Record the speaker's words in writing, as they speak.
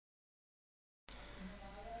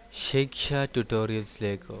ഷെയ്ഖ്ഷ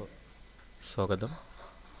ട്യൂട്ടോറിയൽസിലേക്ക് സ്വാഗതം.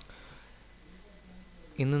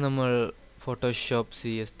 ഇന്ന് നമ്മൾ ഫോട്ടോഷോപ്പ്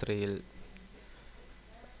CS3യിൽ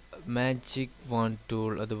മാജിക് വാണ്ട്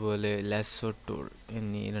ടൂൾ അതുപോലെ ലാസോ ടൂൾ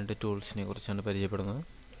എന്നീ രണ്ട് ടൂൾസിനെ കുറിച്ചാണ് പരിചയപ്പെടുന്നത്.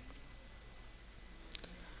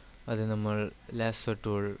 അത് നമ്മൾ ലാസോ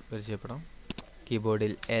ടൂൾ പരിചയപ്പെടാം.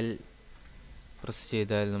 കീബോർഡിൽ L പ്രസ്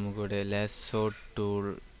ചെയ്താൽ നമുക്കിവിടെ ലാസോ ടൂൾ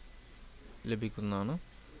ലഭിക്കുന്നതാണ്.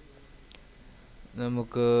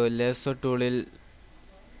 നമുക്ക് ലാസോ ടൂളിൽ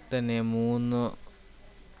തന്നെ മൂന്ന്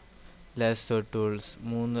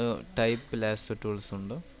ടൈപ്പ് ലാസോ ടൂൾസ്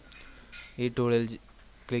ഉണ്ട്. ഈ ടൂളിൽ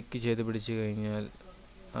ക്ലിക്ക് ചെയ്ത് പിടിച്ചു കഴിഞ്ഞാൽ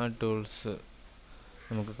ആ ടൂൾസ്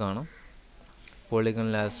നമുക്ക് കാണാം. Polygon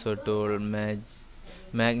lasso tool,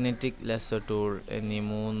 magnetic lasso tool എന്നീ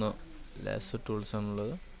മൂന്ന് ലാസോ ടൂൾസ്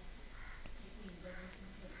ആണുള്ളത്.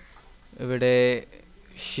 ഇവിടെ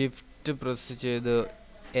ഷിഫ്റ്റ് പ്രസ് ചെയ്ത്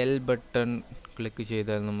L ബട്ടൺ ക്ലിക്ക്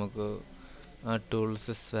ചെയ്താൽ നമുക്ക് ആ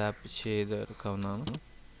ടൂൾസ് സ്വാപ്പ് ചെയ്തെടുക്കാവുന്നതാണ്.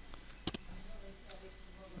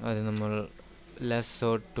 അത് നമ്മൾ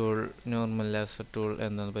lasso tool, normal lasso tool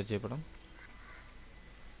എന്താണെന്ന് പരിചയപ്പെടാം.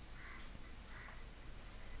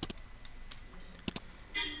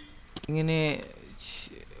 ഇങ്ങനെ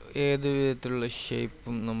ഏത് വിധത്തിലുള്ള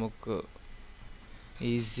ഷേപ്പും നമുക്ക്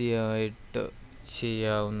ഈസി ആയിട്ട്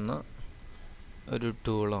ചെയ്യാവുന്ന ഒരു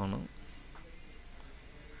ടൂളാണ്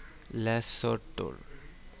ലാസോ ടൂൾ.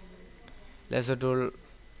 ലാസോ ടൂൾ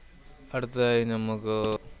അടുത്തതായി നമുക്ക്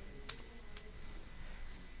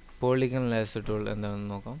പോളിഗൺ ലാസോ ടൂൾ എന്താണെന്ന്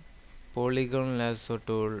നോക്കാം. പോളിഗൺ ലാസോ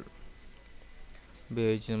ടൂൾ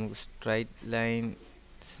ഉപയോഗിച്ച് നമുക്ക് സ്ട്രൈറ്റ് ലൈൻ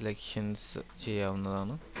സെലക്ഷൻസ്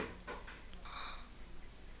ചെയ്യാവുന്നതാണ്.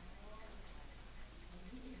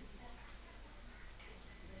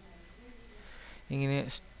 ഇങ്ങനെ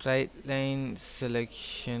സ്ട്രൈറ്റ് ലൈൻ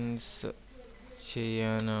സെലക്ഷൻസ്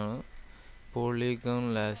ചെയ്യാനാണ് പോളിഗൺ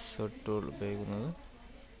ലാസോ ടൂൾ ഉപയോഗിക്കുന്നത്.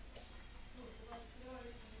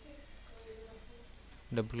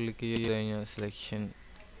 ഡബിൾ ക്ലിക്ക് ചെയ്ത് കഴിഞ്ഞാൽ സെലക്ഷൻ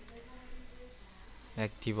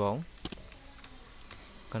ആക്റ്റീവ് ആവും.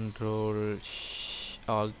 Ctrl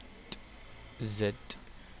Alt Z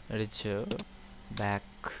അടിച്ച്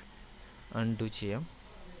ബാക്ക് അൺഡു ചെയ്യാം.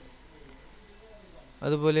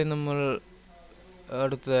 അതുപോലെ നമ്മൾ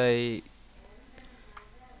അടുത്തതായി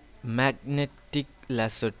മാഗ്നറ്റിക്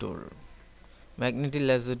ലാസോ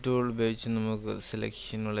ടൂൾ ഉപയോഗിച്ച് നമുക്ക്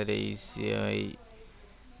സെലക്ഷൻ വളരെ ഈസിയായി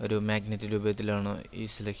ഒരു മാഗ്നറ്റ് രൂപത്തിലാണ് ഈ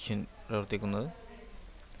സെലക്ഷൻ പ്രവർത്തിക്കുന്നത്.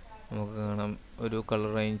 നമുക്ക് കാണാം, ഒരു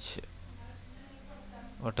കളർ റേഞ്ച്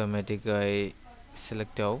ഓട്ടോമാറ്റിക്കായി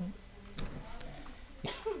സെലക്ട് ആവും.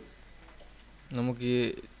 നമുക്ക് ഈ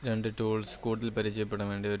രണ്ട് ടൂൾസ് കൂടുതൽ പരിചയപ്പെടാൻ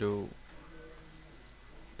വേണ്ടി ഒരു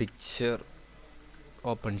പിക്ചർ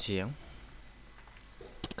ഓപ്പൺ ചെയ്യാം.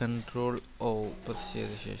 Ctrl O പ്രസ്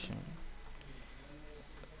ചെയ്ത ശേഷം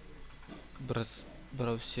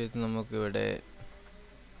ബ്രൗസ് ചെയ്ത് നമുക്കിവിടെ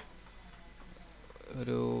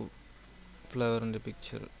ഒരു ഫ്ലവറിൻ്റെ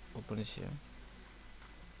പിക്ചർ ഓപ്പൺ ചെയ്യാം.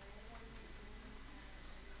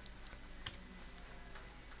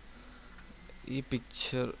 ഈ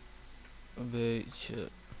പിക്ചർ ഉപയോഗിച്ച്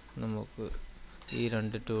നമുക്ക് ഈ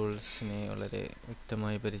രണ്ട് ടൂൾസിനെ വളരെ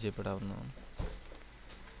വ്യക്തമായി പരിചയപ്പെടാവുന്നതാണ്.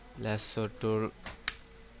 ലാസോ ടൂൾ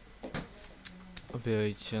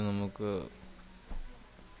ഉപയോഗിച്ച് നമുക്ക്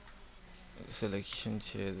സെലക്ഷൻ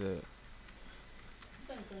ചെയ്ത്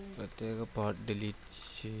പ്രത്യേക പാർട്ട് ഡിലീറ്റ്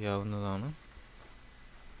ചെയ്യാവുന്നതാണ്.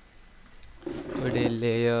 ഇവിടെ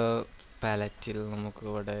ലെയർ പാലറ്റിൽ നമുക്ക്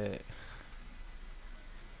ഇവിടെ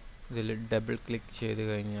ഇതിൽ ഡബിൾ ക്ലിക്ക് ചെയ്ത്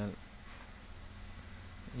കഴിഞ്ഞാൽ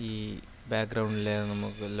ഈ ബാക്ക്ഗ്രൗണ്ട് ലെയർ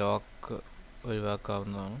നമുക്ക് ലോക്ക്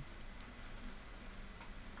ഒഴിവാക്കാവുന്നതാണ്.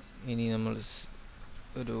 ഇനി നമ്മൾ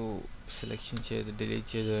ഒരു സെലക്ഷൻ ചെയ്ത്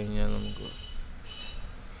ഡിലീറ്റ് ചെയ്ത് കഴിഞ്ഞാൽ നമുക്ക്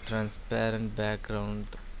ട്രാൻസ്പാരൻറ്റ്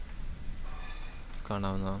ബാക്ക്ഗ്രൗണ്ട്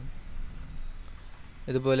കാണാവുന്നതാണ്.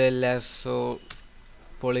 ഇതുപോലെ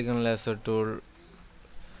പോളിഗൺ ലാസോ ടൂൾ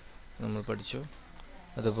നമ്മൾ പഠിച്ചു.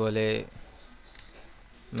 അതുപോലെ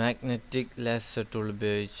മാഗ്നറ്റിക് ലാസോ ടൂൾ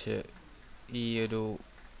ഉപയോഗിച്ച് ഈ ഒരു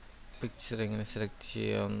പിക്ചർ എങ്ങനെ സെലക്ട്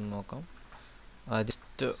ചെയ്യാമെന്ന് നോക്കാം.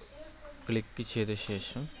 ജസ്റ്റ് ക്ലിക്ക് ചെയ്ത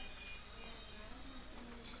ശേഷം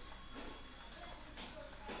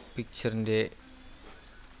പിക്ചറിൻ്റെ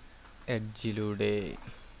എഡ്ജിലൂടെ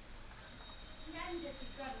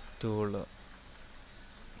ടൂള്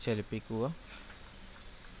ചലിപ്പിക്കുക.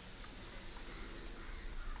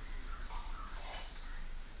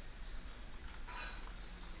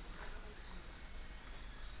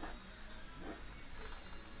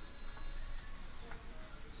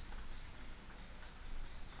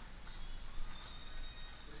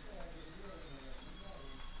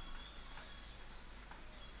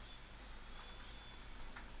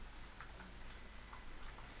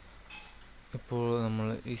 ഇപ്പോൾ നമ്മൾ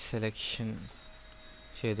ഈ സെലക്ഷൻ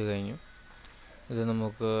ചെയ്ത് കഴിഞ്ഞു. ഇത്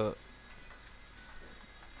നമുക്ക്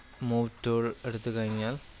മൂവ് ടൂൾ എടുത്തു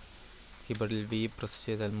കഴിഞ്ഞാൽ കീബോർഡിൽ V പ്രസ്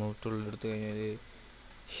ചെയ്താൽ മൂവ് ടൂൾ എടുത്തു കഴിഞ്ഞാൽ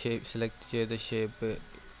ഷേപ്പ് സെലക്ട് ചെയ്ത ഷേപ്പ്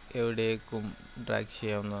എവിടേക്കും ഡ്രാഗ്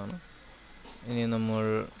ചെയ്യാവുന്നതാണ്. ഇനി നമ്മൾ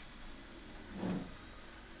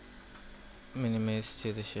മിനിമൈസ്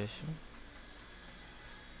ചെയ്ത ശേഷം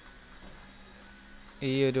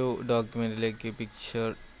ഈ ഒരു ഡോക്യുമെൻറ്റിലേക്ക്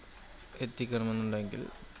പിക്ചർ എത്തിക്കണമെന്നുണ്ടെങ്കിൽ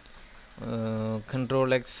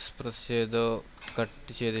Ctrl X പ്രസ് ചെയ്ത്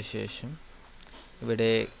കട്ട് ചെയ്ത ശേഷം ഇവിടെ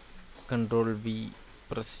Ctrl V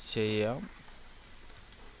പ്രസ് ചെയ്യാം.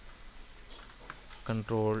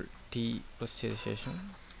 Ctrl T പ്രസ് ചെയ്ത ശേഷം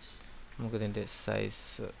നമുക്കിതിൻ്റെ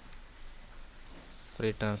size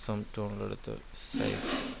free transform ടൂളിലെടുത്ത്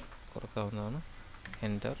size കുറക്കാവുന്നതാണ്.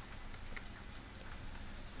 Enter.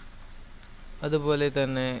 അതുപോലെ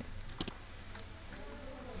തന്നെ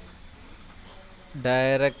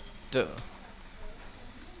ഡയറക്റ്റ്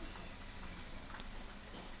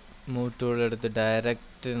മൂവ് ടൂൾ എടുത്ത്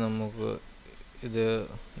ഡയറക്റ്റ് നമുക്ക്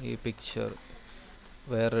ഈ പിക്ചർ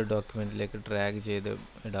വേറൊരു ഡോക്യുമെൻറ്റിലേക്ക് ഡ്രാഗ് ചെയ്ത്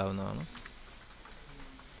ഇടാവുന്നതാണ്.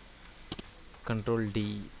 Ctrl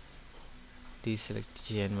D സെലക്ട്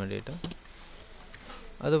ചെയ്യാൻ വേണ്ടിയിട്ട്.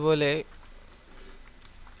 അതുപോലെ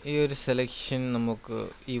ഈ ഒരു സെലക്ഷൻ നമുക്ക്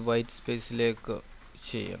ഈ വൈറ്റ് സ്പേസിലേക്ക്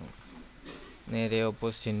ചെയ്യണം. നേരെ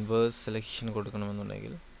opposite inverse selection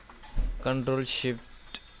കൊടുക്കണമെന്നുണ്ടെങ്കിൽ Ctrl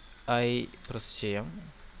Shift I press ചെയ്യാം.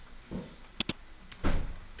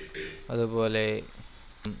 അതുപോലെ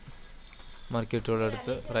മാർക്കർ ടൂൾ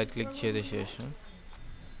എടുത്ത് റൈറ്റ് ക്ലിക്ക് ചെയ്ത ശേഷം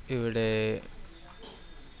ഇവിടെ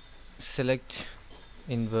സെലക്ട്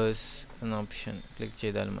ഇൻവേഴ്സ് എന്ന ഓപ്ഷൻ ക്ലിക്ക്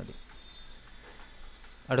ചെയ്താൽ മതി.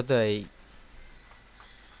 അടുത്തതായി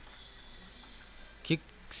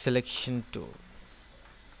quick selection tool.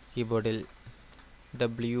 കീബോർഡിൽ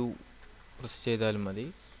W press ചെയ്താൽ മതി.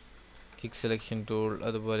 Quick selection tool.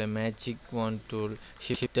 അതുപോലെ magic want tool.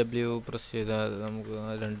 Shift W press ചെയ്താൽ നമുക്ക്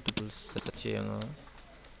ആ രണ്ട് ടൂൾസ് സെലക്ട് ചെയ്യാവുന്നതാണ്.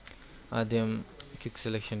 ആദ്യം ക്വിക്ക്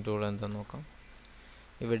സെലക്ഷൻ ടൂൾ എന്താണെന്ന് നോക്കാം.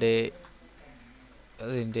 ഇവിടെ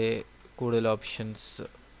അതിൻ്റെ കൂടുതൽ ഓപ്ഷൻസ്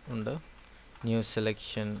ഉണ്ട്. ന്യൂ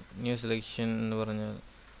സെലക്ഷൻ എന്ന് പറഞ്ഞാൽ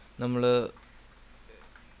നമ്മൾ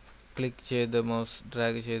ക്ലിക്ക് ചെയ്ത് മൗസ്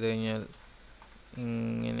ഡ്രാഗ് ചെയ്ത് കഴിഞ്ഞാൽ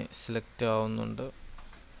ഇങ്ങനെ സെലക്ട് ആവുന്നുണ്ട്.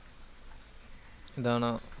 ഇതാണ്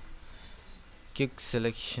ക്വിക്ക്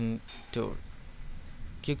സെലക്ഷൻ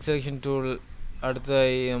ടൂൾ.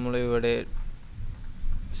 അടുത്തതായി നമ്മൾ ഇവിടെ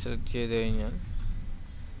സെലക്ട് ചെയ്ത് കഴിഞ്ഞാൽ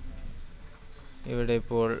ഇവിടെ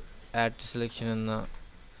ഇപ്പോൾ ആഡ് സെലക്ഷൻ എന്ന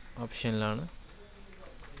ഓപ്ഷനിലാണ്.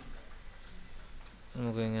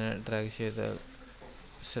 നമുക്ക് ഇങ്ങനെ ഡ്രാഗ് ചെയ്താൽ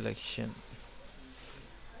സെലക്ഷൻ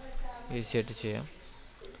ഈസി ആയിട്ട് ചെയ്യാം.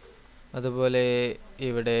 അതുപോലെ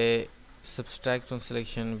ഇവിടെ സബ്സ്ട്രാക്ട് ഫ്രം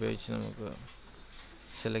സെലക്ഷൻ ഉപയോഗിച്ച് നമുക്ക്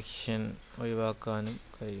സെലക്ഷൻ ഒഴിവാക്കാനും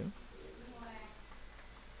കഴിയും.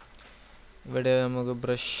 ഇവിടെ നമുക്ക്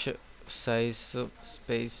ബ്രഷ് സൈസ്,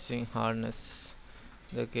 സ്പേസിങ്, ഹാർഡ്നെസ്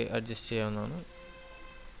ഇതൊക്കെ അഡ്ജസ്റ്റ് ചെയ്യാവുന്നതാണ്.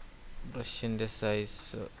 ബ്രഷിൻ്റെ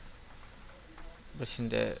സൈസ്,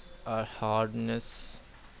 ബ്രഷിൻ്റെ ഹാർഡ്നെസ്,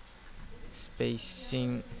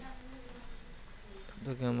 സ്പേസിങ്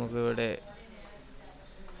ഇതൊക്കെ നമുക്ക് ഇവിടെ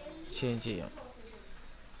ചേഞ്ച് ചെയ്യാം.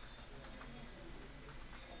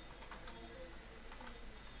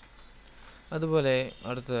 അതുപോലെ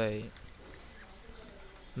അടുത്തതായി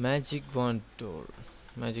മാജിക് വാണ്ട്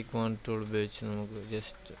ടൂൾ ഉപയോഗിച്ച് നമുക്ക്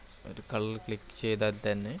ജസ്റ്റ് ഒരു കളർ ക്ലിക്ക് ചെയ്താൽ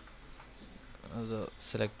തന്നെ അത്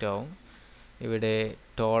സെലക്ട് ആവും. ഇവിടെ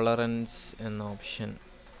ടോളറൻസ് എന്ന ഓപ്ഷൻ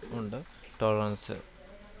ഉണ്ട്. ടോളറൻസ്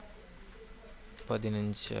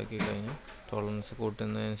 15 ആക്കി കഴിഞ്ഞു. ടോളറൻസ്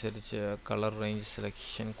കൂട്ടുന്നതനുസരിച്ച് കളർ റേഞ്ച്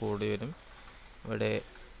സെലക്ഷൻ കൂടി വരും. ഇവിടെ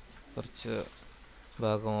കുറച്ച്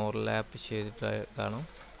ഭാഗം ഓവർലാപ്പ് ചെയ്തിട്ട് കാണാം.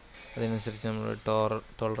 അതിനനുസരിച്ച് നമ്മൾ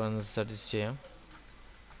ടോളറൻസ് അഡ്ജസ്റ്റ് ചെയ്യാം.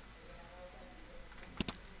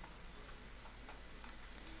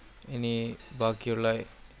 ഇനി ബാക്കിയുള്ള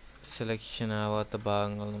സെലക്ഷൻ ആവാത്ത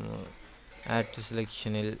ഭാഗങ്ങൾ നമ്മൾ ആഡ് ടു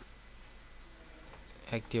സെലക്ഷനിൽ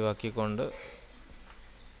ആക്റ്റീവ് ആക്കിക്കൊണ്ട്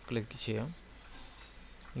ക്ലിക്ക് ചെയ്യാം.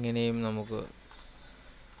 ഇങ്ങനെയും നമുക്ക്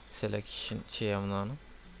സെലക്ഷൻ ചെയ്യാവുന്നതാണ്.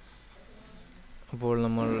 അപ്പോൾ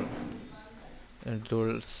നമ്മൾ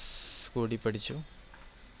ടൂൾസ് കൂടി പഠിച്ചു.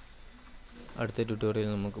 അടുത്ത ട്യൂട്ടോറിയൽ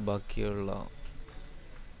നമുക്ക് ബാക്കിയുള്ള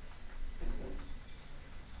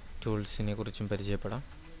ടൂൾസിനെ കുറിച്ചും പരിചയപ്പെടാം.